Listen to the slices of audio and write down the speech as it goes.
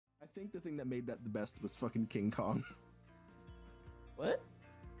think the thing that made that the best was fucking King Kong. What?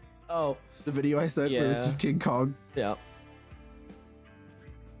 Oh, the video I said where it was just King Kong. Yeah.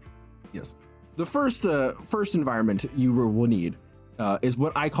 Yes. The first environment you will need is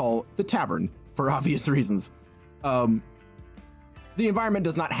what I call the tavern, for obvious reasons. The environment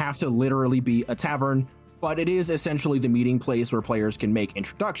does not have to literally be a tavern, but it is essentially the meeting place where players can make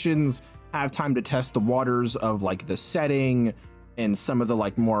introductions, have time to test the waters of like the setting and some of the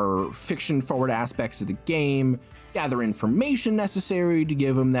like more fiction forward aspects of the game, gather information necessary to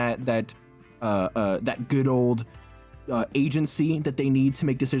give them that good old agency that they need to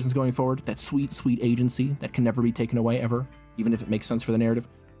make decisions going forward. That sweet agency that can never be taken away ever, even if it makes sense for the narrative.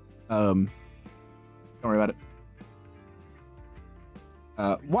 Don't worry about it.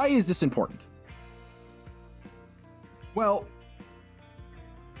 Why is this important? Well,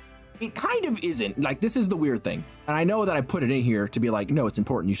 it kind of isn't. Like, this is the weird thing. And I know that I put it in here to be like, no, it's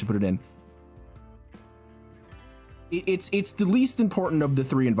important. You should put it in. It's the least important of the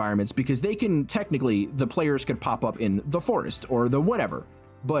three environments because they can technically, the players could pop up in the forest or the whatever.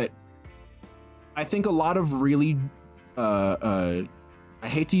 But I think a lot of really, I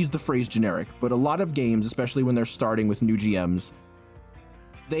hate to use the phrase generic, but a lot of games, especially when they're starting with new GMs,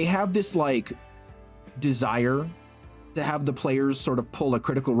 they have this like desire to have the players sort of pull a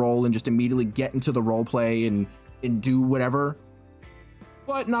critical role and just immediately get into the role play and do whatever.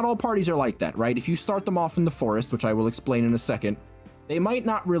 But not all parties are like that, right? If you start them off in the forest, which I will explain in a second, they might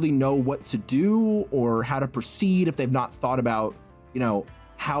not really know what to do or how to proceed if they've not thought about, you know,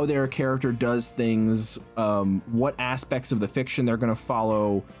 how their character does things, what aspects of the fiction they're going to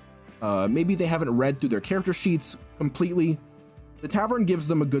follow. Maybe they haven't read through their character sheets completely. The tavern gives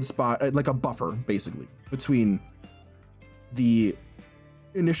them a good spot, like a buffer, basically, between the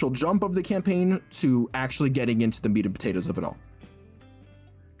initial jump of the campaign to actually getting into the meat and potatoes of it all.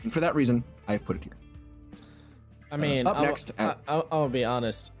 And for that reason, I've put it here. I mean, up next, I'll be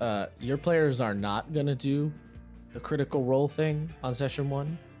honest. Your players are not gonna do the critical role thing on session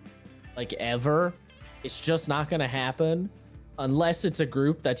 1, like ever. It's just not gonna happen unless it's a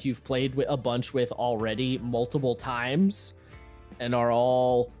group that you've played with a bunch with already multiple times and are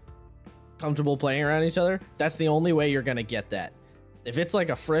all comfortable playing around each other. That's the only way you're gonna get that. If it's like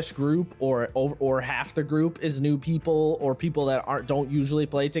a fresh group or half the group is new people or people that don't usually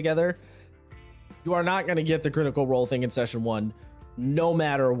play together, you are not gonna get the critical role thing in session 1, no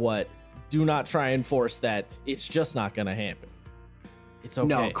matter what. Do not try and force that. It's just not gonna happen. It's okay.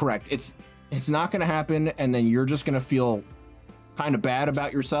 No, correct. It's not gonna happen, and then you're just gonna feel kind of bad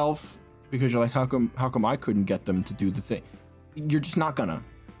about yourself because you're like, how come I couldn't get them to do the thing? You're just not gonna.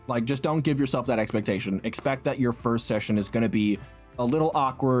 Like, just don't give yourself that expectation. Expect that your first session is going to be a little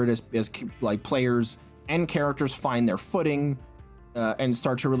awkward as like players and characters find their footing and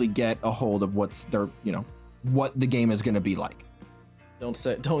start to really get a hold of what's their, you know, what the game is going to be like. Don't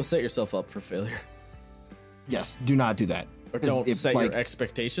set yourself up for failure. Yes, do not do that. Or don't set your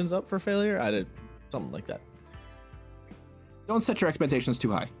expectations up for failure. I did something like that. Don't set your expectations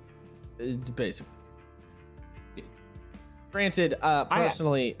too high. Basically. Granted,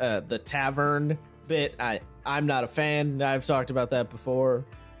 personally, the tavern bit, I'm not a fan. I've talked about that before,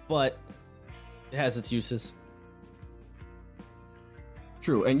 but it has its uses.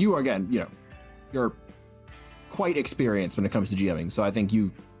 True, and you, again, you know, you're quite experienced when it comes to GMing, so I think you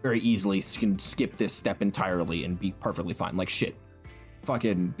very easily can skip this step entirely and be perfectly fine. Like, shit,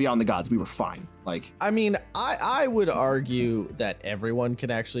 fucking Beyond the Gods, we were fine. Like, I mean, I would argue that everyone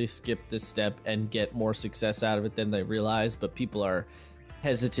can actually skip this step and get more success out of it than they realize, but people are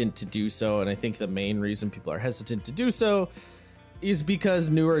hesitant to do so. And I think the main reason people are hesitant to do so is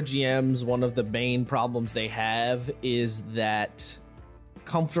because newer GMs, one of the main problems they have is that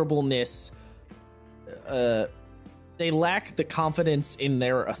comfortableness. They lack the confidence in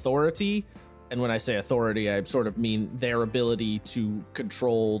their authority. And when I say authority, I sort of mean their ability to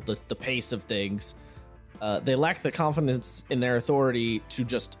control the pace of things. They lack the confidence in their authority to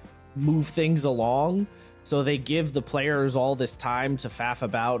just move things along. So they give the players all this time to faff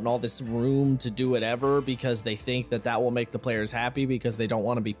about and all this room to do whatever because they think that will make the players happy because they don't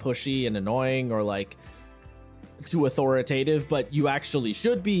want to be pushy and annoying or like too authoritative, but you actually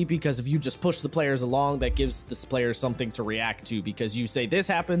should be, because if you just push the players along, that gives the players something to react to, because you say this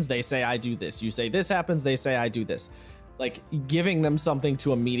happens, they say I do this. You say this happens, they say I do this. Like, giving them something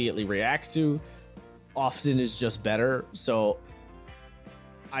to immediately react to often is just better. So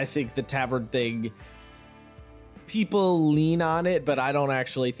I think the tavern thing, people lean on it, but I don't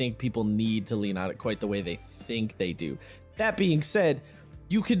actually think people need to lean on it quite the way they think they do. That being said,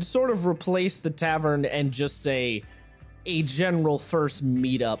 you could sort of replace the tavern and just say a general first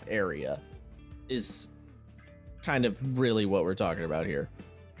meetup area is kind of really what we're talking about here.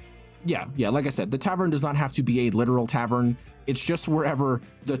 Yeah, like I said, the tavern does not have to be a literal tavern. It's just wherever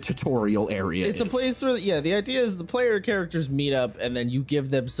the tutorial area is. It's a place where, yeah, the idea is the player characters meet up and then you give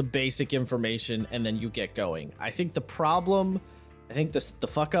them some basic information and then you get going. I think the fuck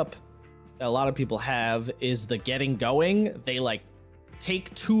up that a lot of people have is the getting going. They like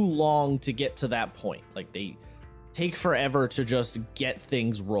take too long to get to that point. Like they take forever to just get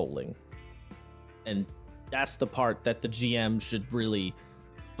things rolling. And that's the part that the GM should really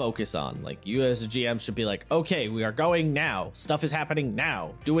focus on. Like you as a GM should be like, okay, we are going now. Stuff is happening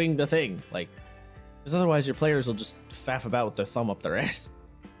now. Doing the thing. Like, because otherwise your players will just faff about with their thumb up their ass.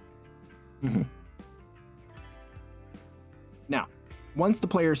 Mm-hmm. Now, once the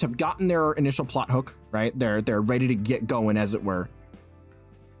players have gotten their initial plot hook, right? They're ready to get going, as it were.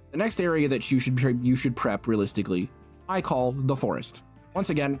 The next area that you should prep realistically, I call the forest. Once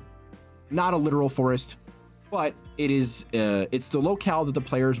again, not a literal forest, but it's the locale that the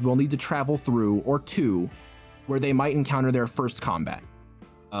players will need to travel through or to where they might encounter their first combat.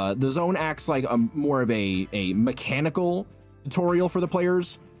 The zone acts like more of a mechanical tutorial for the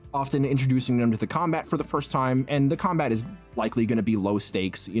players, often introducing them to the combat for the first time, and the combat is likely going to be low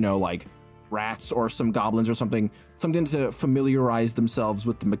stakes, you know, like rats or some goblins or something to familiarize themselves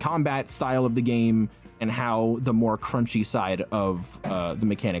with the combat style of the game and how the more crunchy side of the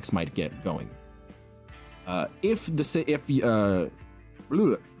mechanics might get going. If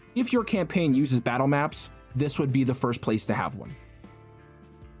your campaign uses battle maps, this would be the first place to have one.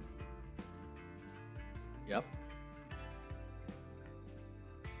 Yep.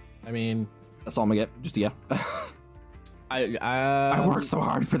 I mean, that's all I'm gonna get. Just yeah. I worked so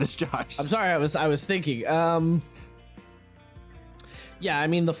hard for this, Josh. I'm sorry. I was thinking. Yeah, I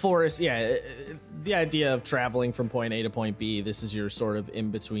mean the forest. Yeah, the idea of traveling from point A to point B. This is your sort of in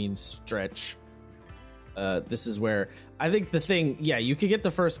between stretch. This is where I think the thing. Yeah, you could get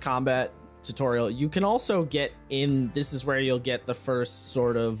the first combat tutorial. You can also get in. This is where you'll get the first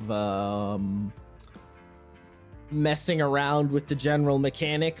sort of messing around with the general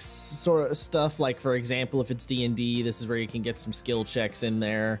mechanics sort of stuff. Like for example, if it's D&D, this is where you can get some skill checks in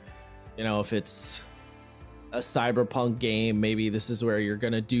there. You know, if it's a cyberpunk game, maybe this is where you're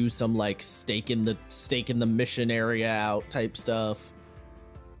gonna do some like staking the mission area out type stuff.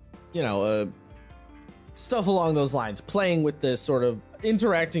 You know, stuff along those lines. Playing with this sort of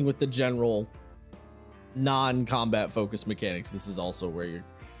interacting with the general non-combat focused mechanics. This is also where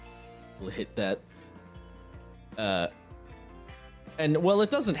you'll hit that. And well, it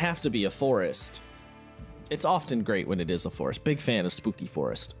doesn't have to be a forest. It's often great when it is a forest. Big fan of spooky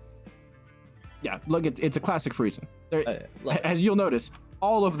forest. Yeah, look, it's a classic for a reason. As you'll notice,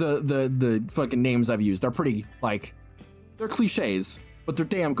 all of the fucking names I've used are pretty, like, they're cliches, but they're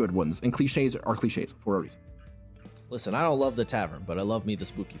damn good ones. And cliches are cliches for a reason. Listen, I don't love the tavern, but I love me the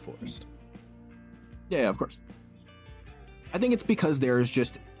spooky forest. Yeah, of course. I think it's because there's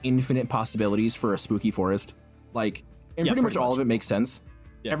just infinite possibilities for a spooky forest. Like, and pretty much all of it makes sense.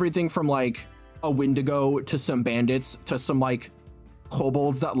 Yeah. Everything from, like, a Wendigo to some bandits to some, like,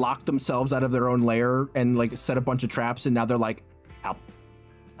 kobolds that locked themselves out of their own lair and like set a bunch of traps, and now they're like, help,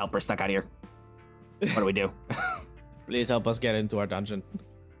 we're stuck out here. What do we do? Please help us get into our dungeon.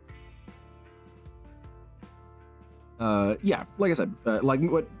 Yeah, like I said, like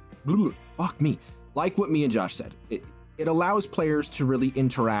what me and Josh said, it allows players to really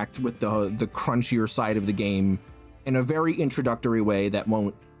interact with the crunchier side of the game in a very introductory way that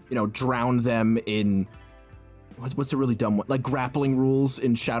won't, you know, drown them in what's a really dumb one? Like grappling rules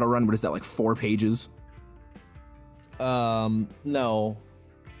in Shadowrun. What is that, like 4 pages? No.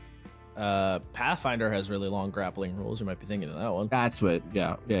 Pathfinder has really long grappling rules. You might be thinking of that one. That's what,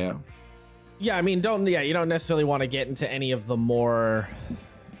 yeah. Yeah, I mean, you don't necessarily want to get into any of the more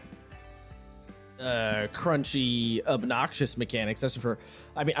crunchy, obnoxious mechanics. That's for,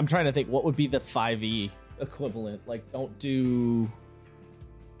 I mean, I'm trying to think what would be the 5e equivalent. Like, don't do,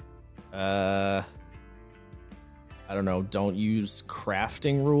 I don't know, don't use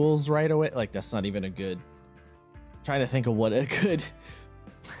crafting rules right away. Like, that's not even a good, I'm trying to think of what a good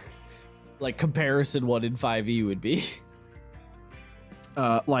like comparison one in 5e would be.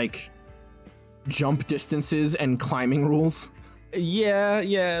 Like jump distances and climbing rules.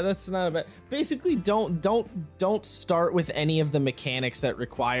 Yeah, that's not a bad. Basically, don't start with any of the mechanics that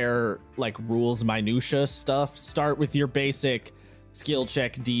require like rules minutia stuff. Start with your basic skill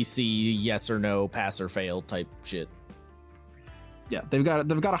check DC, yes or no, pass or fail type shit. Yeah, they've got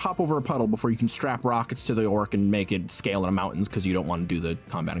to hop over a puddle before you can strap rockets to the orc and make it scale in the mountains because you don't want to do the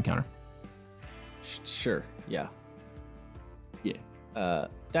combat encounter. Sure, yeah.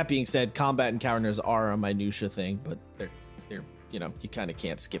 That being said, combat encounters are a minutia thing, but they're you kind of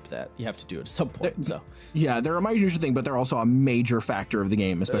can't skip that. You have to do it at some point. So yeah, they're a major thing, but they're also a major factor of the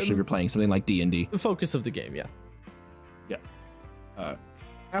game, especially if you're playing something like D&D. The focus of the game, yeah. Yeah.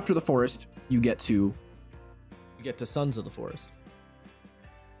 After the forest, you get to Sons of the Forest.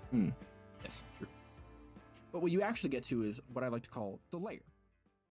 Yes, true. But what you actually get to is what I like to call the lair.